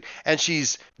shoot. And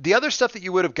the other stuff that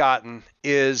you would have gotten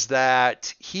is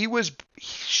that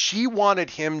she wanted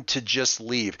him to just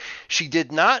leave. She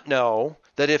did not know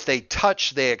that if they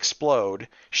touch, they explode.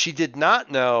 She did not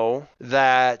know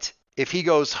that if he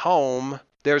goes home,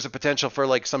 there's a potential for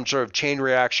like some sort of chain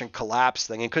reaction collapse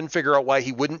thing, and couldn't figure out why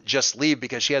he wouldn't just leave,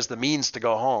 because she has the means to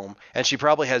go home, and she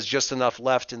probably has just enough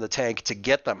left in the tank to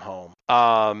get them home.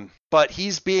 But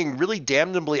he's being really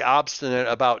damnably obstinate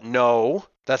about, no,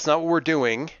 that's not what we're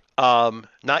doing.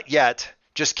 Not yet.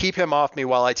 Just keep him off me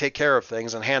while I take care of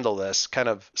things and handle this kind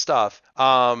of stuff.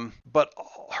 But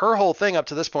her whole thing up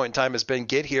to this point in time has been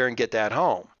get here and get Dad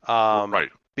home. Right.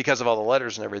 Because of all the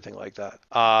letters and everything like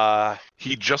that.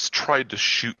 He just tried to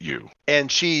shoot you.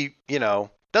 And she,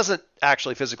 doesn't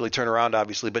actually physically turn around,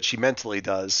 obviously, but she mentally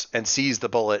does and sees the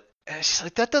bullet. And she's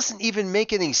like, that doesn't even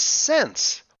make any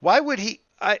sense. Why would he?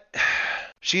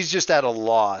 She's just at a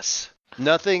loss.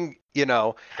 Nothing,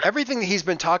 everything that he's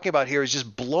been talking about here is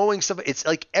just blowing stuff. It's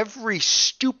like every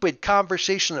stupid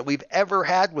conversation that we've ever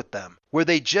had with them, where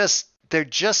they're just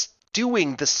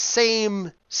doing the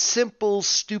same simple,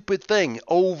 stupid thing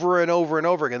over and over and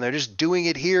over again. They're just doing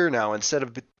it here now instead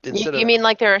of. You mean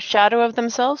like they're a shadow of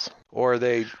themselves? Or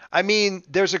there's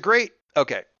a great.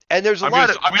 Okay. And there's I'm going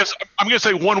to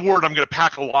say one word. I'm going to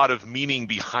pack a lot of meaning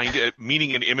behind it,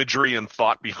 meaning and imagery and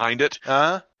thought behind it.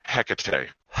 Hecate.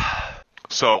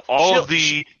 So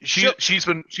she's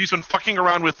been fucking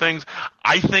around with things.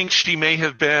 I think she may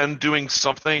have been doing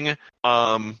something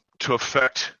to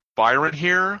affect Byron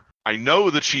here. I know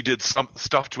that she did some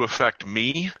stuff to affect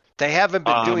me. They haven't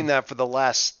been doing that for the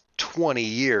last 20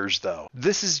 years, though.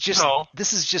 This is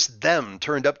just them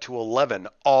turned up to 11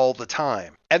 all the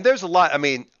time. And there's a lot. I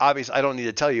mean, obviously, I don't need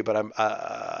to tell you, but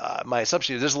my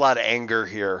assumption is there's a lot of anger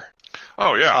here.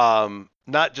 Oh yeah.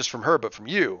 Not just from her, but from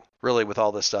you, really, with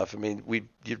all this stuff. I mean,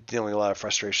 you're dealing with a lot of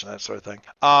frustration, that sort of thing.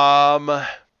 1,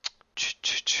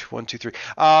 2, 3.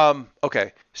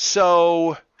 Okay,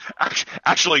 so.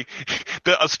 Actually,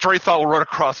 a stray thought will run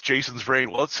across Jason's brain.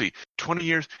 Well, let's see. 20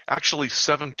 years, actually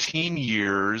 17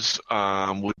 years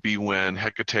would be when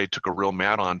Hecate took a real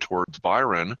mad-on towards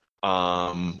Byron,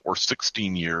 or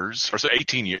 16 years, or so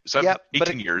 18 years,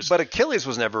 18 years. But Achilles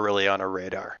was never really on her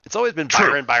radar. It's always been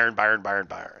Byron.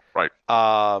 Right.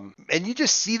 And you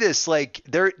just see this, like,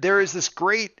 there is this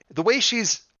great, the way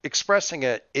she's expressing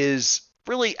it is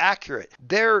really accurate.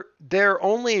 They're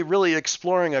only really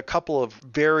exploring a couple of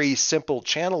very simple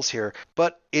channels here,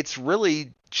 but it's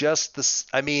really just this.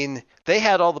 I mean, they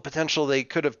had all the potential they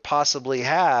could have possibly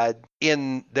had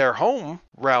in their home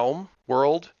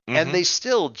world, and they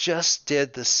still just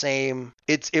did the same.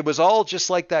 It was all just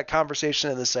like that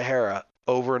conversation in the Sahara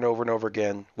over and over and over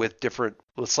again with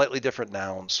slightly different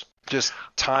nouns. Just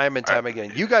time and time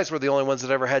again. You guys were the only ones that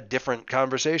ever had different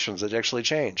conversations that actually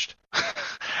changed.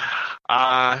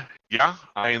 Yeah.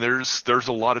 I mean, there's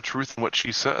a lot of truth in what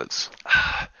she says.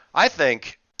 I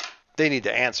think they need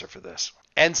to answer for this.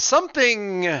 And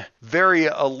something very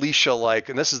Alicia-like,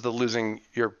 and this is the losing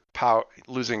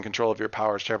control of your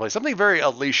powers terribly. Something very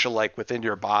Alicia-like within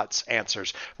your bot's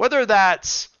answers, whether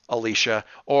that's Alicia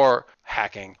or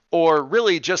hacking, or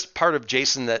really just part of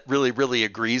Jason that really, really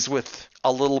agrees with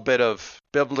a little bit of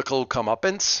biblical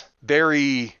comeuppance,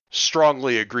 very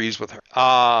strongly agrees with her.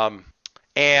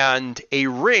 And a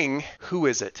ring, who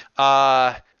is it?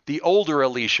 The older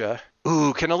Alicia.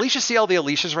 Ooh, can Alicia see all the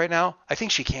Alicias right now? I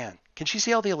think she can. Can she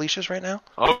see all the Alicias right now?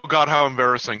 Oh, God, how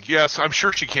embarrassing. Yes, I'm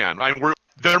sure she can.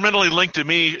 They're mentally linked to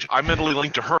me. I'm mentally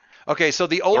linked to her. Okay, so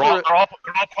the older they're all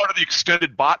part of the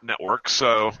extended bot network.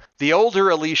 So the older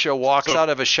Alicia walks out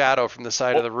of a shadow from the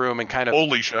side of the room and kind of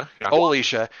Alicia,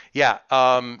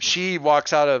 she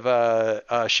walks out of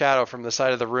a shadow from the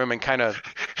side of the room and kind of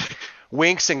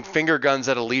winks and finger guns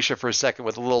at Alicia for a second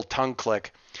with a little tongue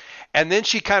click, and then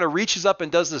she kind of reaches up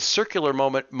and does this circular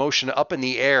motion up in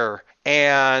the air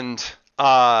and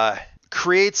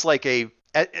creates like a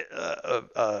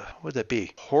what would that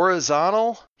be?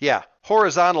 Horizontal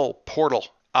portal.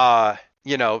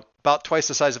 About twice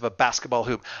the size of a basketball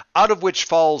hoop, out of which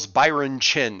falls Byron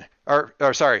Quill,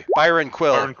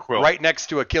 right next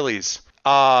to Achilles.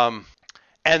 And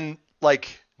by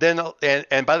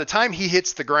the time he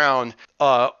hits the ground,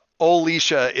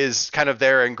 Alicia is kind of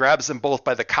there and grabs them both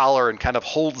by the collar and kind of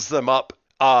holds them up,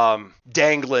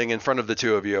 dangling in front of the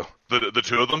two of you. The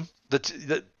two of them?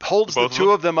 Holds the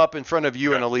two of them up in front of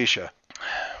you and Alicia.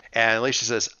 And Alicia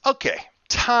says, "Okay,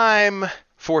 time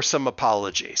for some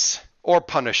apologies or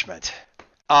punishment."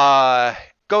 Ghost Hi,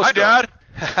 Girl. Dad.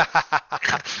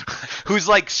 Who's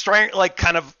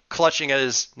kind of clutching at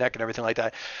his neck and everything like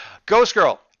that. Ghost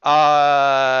Girl.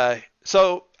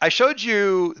 So I showed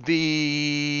you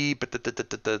the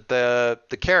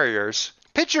carriers.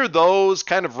 Picture those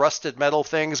kind of rusted metal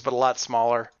things, but a lot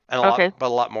smaller and a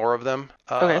lot more of them.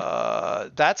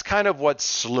 That's kind of what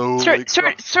slowly.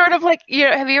 Sort of like,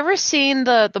 have you ever seen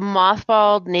the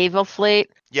mothballed naval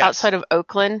fleet outside of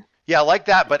Oakland? Yeah, like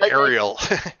that, but aerial.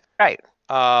 Right.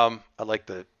 I like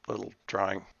the little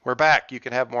drawing. We're back. You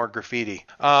can have more graffiti.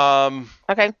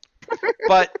 Okay.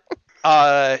 But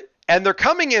and they're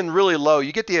coming in really low.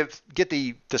 You get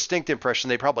the distinct impression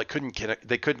they probably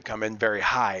couldn't come in very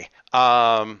high.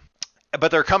 But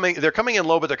they're coming in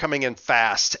low, but they're coming in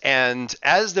fast. And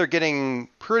as they're getting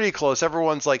pretty close,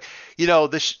 everyone's like,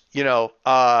 nobody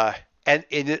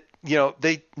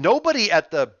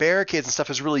at the barricades and stuff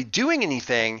is really doing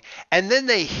anything. And then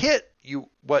they hit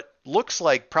what looks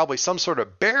like probably some sort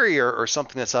of barrier or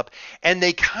something that's up, and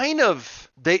they kind of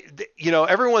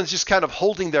everyone's just kind of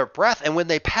holding their breath, and when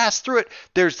they pass through it,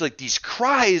 there's like these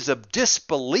cries of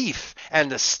disbelief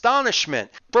and astonishment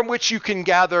from which you can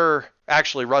gather.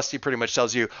 Actually, Rusty pretty much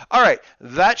tells you, all right,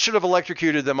 that should have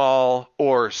electrocuted them all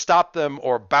or stopped them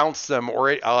or bounced them,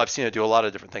 or I've seen it do a lot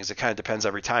of different things. It kind of depends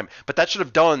every time, but that should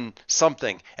have done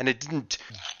something, and it didn't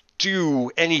do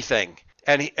anything.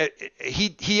 And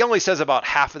he only says about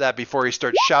half of that before he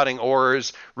starts shouting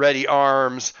orders, ready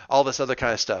arms, all this other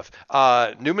kind of stuff.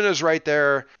 Newman is right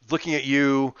there looking at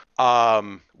you.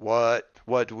 What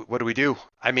do we do?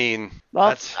 I mean,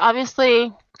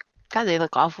 obviously, God, they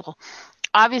look awful.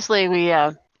 Obviously, we.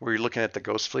 Were you looking at the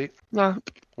ghost fleet? No.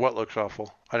 What looks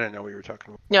awful? I didn't know what you were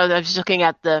talking about. No, I was just looking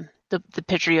at the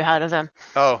picture you had of them.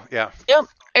 Oh yeah. Yep.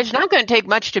 It's not going to take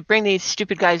much to bring these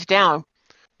stupid guys down.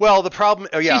 Well, the problem...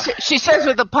 Oh, yeah. She says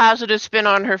with a positive spin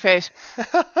on her face.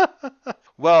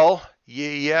 Well,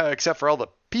 yeah, except for all the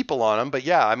people on them. But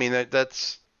yeah, I mean,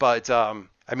 that's... But, I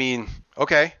mean,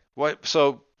 okay. What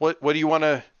do you want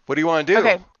to do?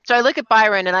 Okay, so I look at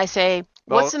Byron and I say,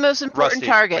 what's the most important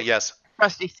target? Yes.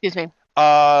 Rusty, excuse me.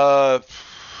 Well,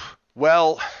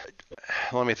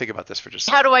 let me think about this for just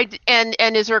a second. How do I...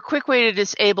 And is there a quick way to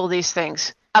disable these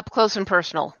things? Up close and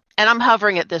personal. And I'm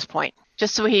hovering at this point.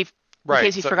 Just so he... In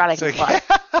case you forgot I can fly.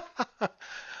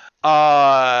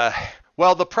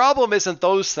 Well, the problem isn't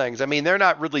those things. I mean, they're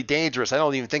not really dangerous. I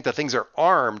don't even think the things are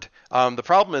armed. The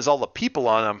problem is all the people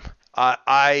on them.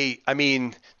 I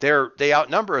mean, they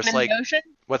outnumber us. In the ocean?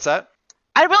 What's that?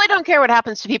 I really don't care what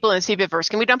happens to people in the Seabitverse.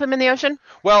 Can we dump them in the ocean?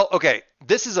 Well, okay.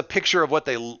 This is a picture of what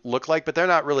they look like, but they're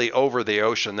not really over the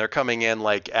ocean. They're coming in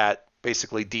like at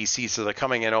basically DC, so they're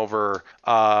coming in over...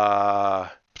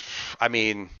 I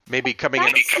mean, maybe coming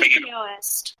in.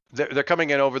 They're coming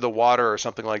in over the water or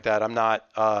something like that. I'm not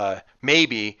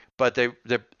maybe, but I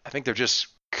think they're just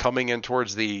coming in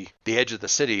towards the edge of the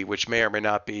city, which may or may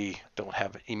not be. Don't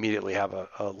immediately have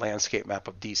a landscape map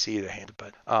of DC to hand,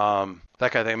 but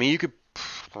that kind of thing. I mean, you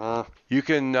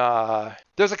can.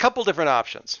 There's a couple different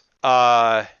options.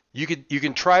 You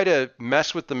can try to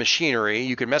mess with the machinery.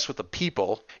 You can mess with the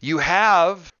people. You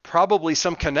have probably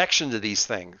some connection to these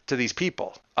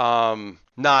people.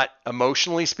 Not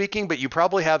emotionally speaking, but you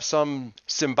probably have some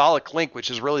symbolic link,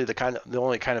 which is really the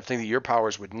only kind of thing that your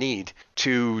powers would need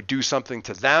to do something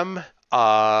to them.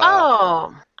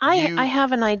 I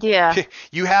have an idea.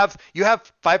 You have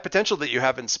 5 potential that you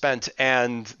haven't spent,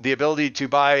 and the ability to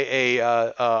buy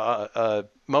a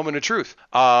moment of truth.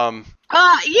 You're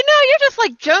just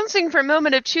like jonesing for a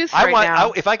moment of truth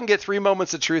now. If I can get 3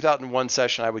 moments of truth out in one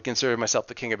session, I would consider myself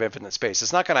the king of infinite space.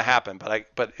 It's not going to happen,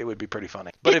 but it would be pretty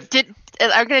funny. But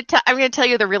I'm going to tell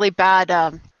you the really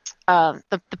bad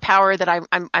the power that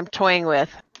I'm toying with,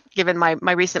 given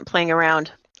my recent playing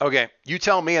around. Okay, you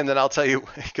tell me, and then I'll tell you,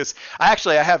 because I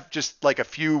have just like a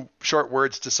few short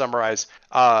words to summarize.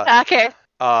 Okay.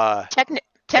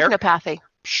 Technopathy.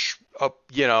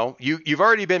 You've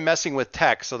already been messing with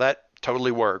tech, so that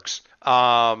totally works.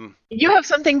 You have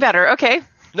something better. Okay.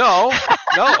 No,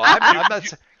 I'm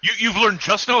not. You've learned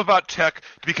just enough about tech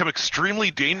to become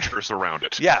extremely dangerous around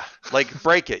it. Yeah, like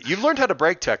break it. You've learned how to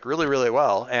break tech really, really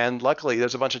well, and luckily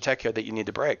there's a bunch of tech here that you need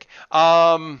to break.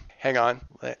 Hang on.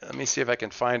 Let me see if I can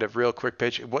find a real quick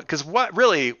page. Because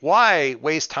why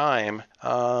waste time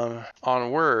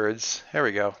on words? Here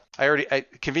we go. I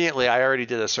already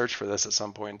did a search for this at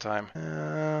some point in time.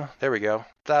 There we go.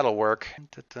 That'll work.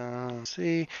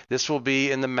 See, this will be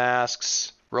in the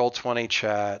masks. Roll20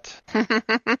 chat.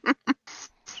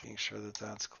 Making sure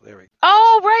that's clear. There we go.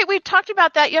 Oh, right. We talked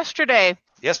about that yesterday.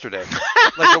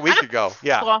 Like a week ago.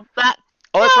 Yeah. Well, that's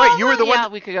right. You were the one. A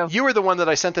week ago. You were the one that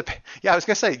I sent the. Yeah, I was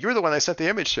gonna say you were the one I sent the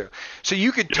image to. So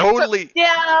you could totally.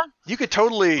 Yeah. You could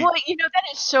totally. Well, that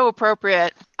is so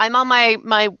appropriate. I'm on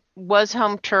my was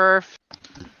home turf.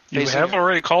 You have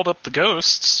already called up the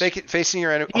ghosts. Facing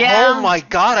your enemy. Yeah. Oh my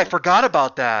God! I forgot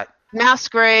about that. Mass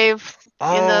grave. In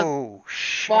the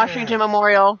shit. Washington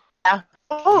Memorial. Yeah.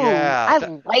 Oh, yeah,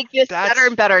 I like this better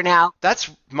and better now. That's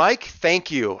Mike.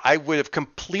 Thank you. I would have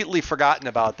completely forgotten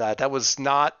about that. That was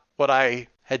not what I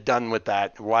had done with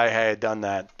that. Why I had done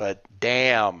that, but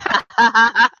damn.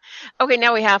 Okay,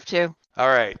 now we have to. All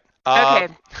right. Okay.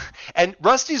 And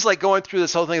Rusty's like going through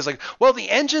this whole thing. He's like, well,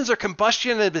 the engines are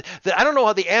combustion. I don't know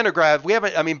how the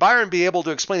anagrav. Byron be able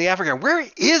to explain the anagram. Where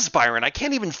is Byron? I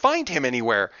can't even find him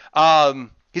anywhere.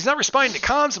 He's not responding to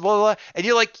comms, blah, blah, blah. And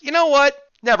you're like, you know what?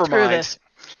 Never mind. This.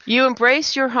 You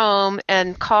embrace your home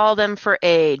and call them for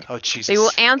aid. Oh, Jesus. They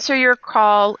will answer your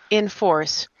call in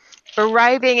force,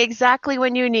 arriving exactly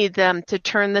when you need them to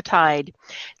turn the tide.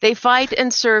 They fight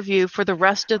and serve you for the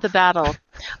rest of the battle.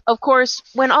 Of course,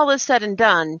 when all is said and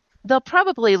done, they'll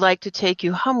probably like to take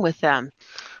you home with them.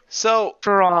 So,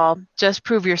 for all, just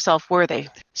prove yourself worthy.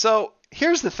 So,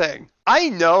 here's the thing. I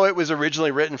know it was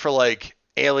originally written for, like,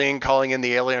 Alien calling in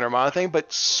the Alien Armada thing,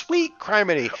 but sweet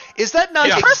criminy, is that not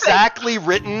exactly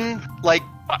written like?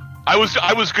 I was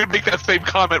going to make that same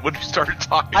comment when you started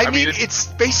talking. I mean, it's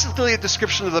basically a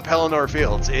description of the Pelennor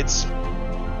Fields. It's